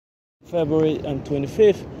February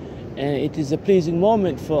 25th, and it is a pleasing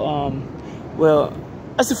moment for well,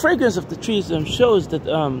 as the fragrance of the trees shows that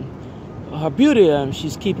her beauty,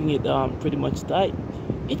 she's keeping it pretty much tight.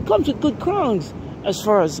 It comes with good crowns as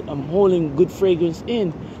far as holding good fragrance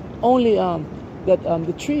in. Only that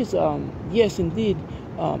the trees, yes indeed,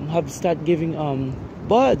 have started giving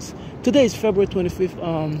buds. Today is February 25th,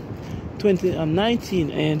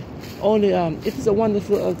 2019, and only it is a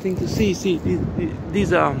wonderful thing to see. See,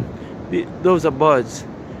 those are buds,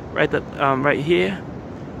 right? Right here.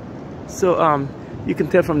 So you can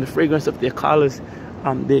tell from the fragrance of their colors,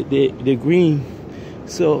 they're green.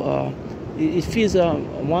 So it feels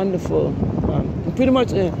wonderful. Pretty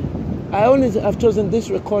much, I've chosen this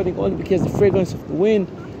recording only because the fragrance of the wind,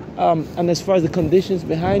 and as far as the conditions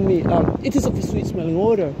behind me, it is of a sweet smelling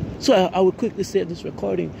odor. So I would quickly say this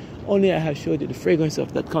recording, only I have showed you the fragrance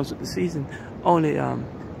of that comes with the season. Only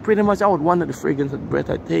pretty much I would wonder the fragrance of the breath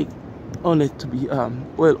I take, only to be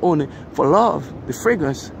well, only for love, the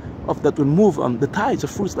fragrance of that will move the tides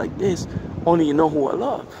of fruits like this. Only you know who I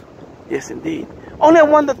love. Yes indeed. Only I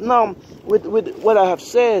wonder now with what I have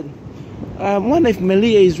said, I wonder if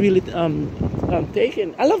Melia is really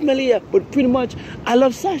taken. I love Melia, but pretty much I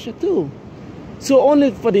love Sasha too. So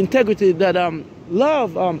only for the integrity that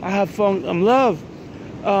love, I have found love,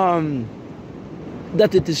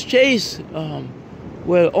 that it is chaste.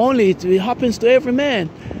 Well, only it happens to every man.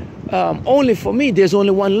 Only for me, there's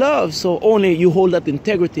only one love. So only you hold that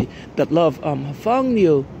integrity, that love found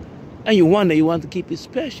you, and you want to keep it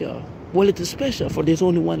special. Well, it is special, for there's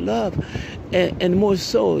only one love, and more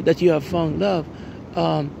so that you have found love.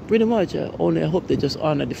 Pretty much, only I hope they just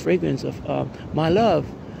honor the fragrance of my love.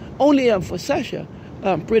 Only for Sasha,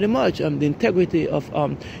 pretty much the integrity of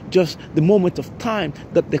just the moment of time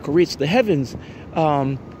that decorates the heavens,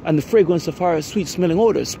 and the fragrance of our sweet-smelling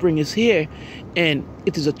odor. Spring is here, and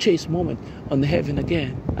it is a chaste moment on the heaven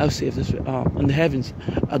again. I'll save this on the heavens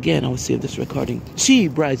again. I will save this recording. She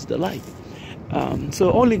brides delight.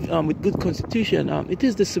 So only with good constitution, it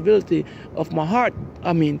is the civility of my heart.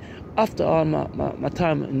 I mean, after all my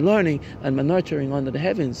time in learning and my nurturing under the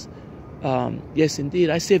heavens, yes indeed,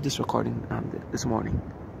 I saved this recording this morning.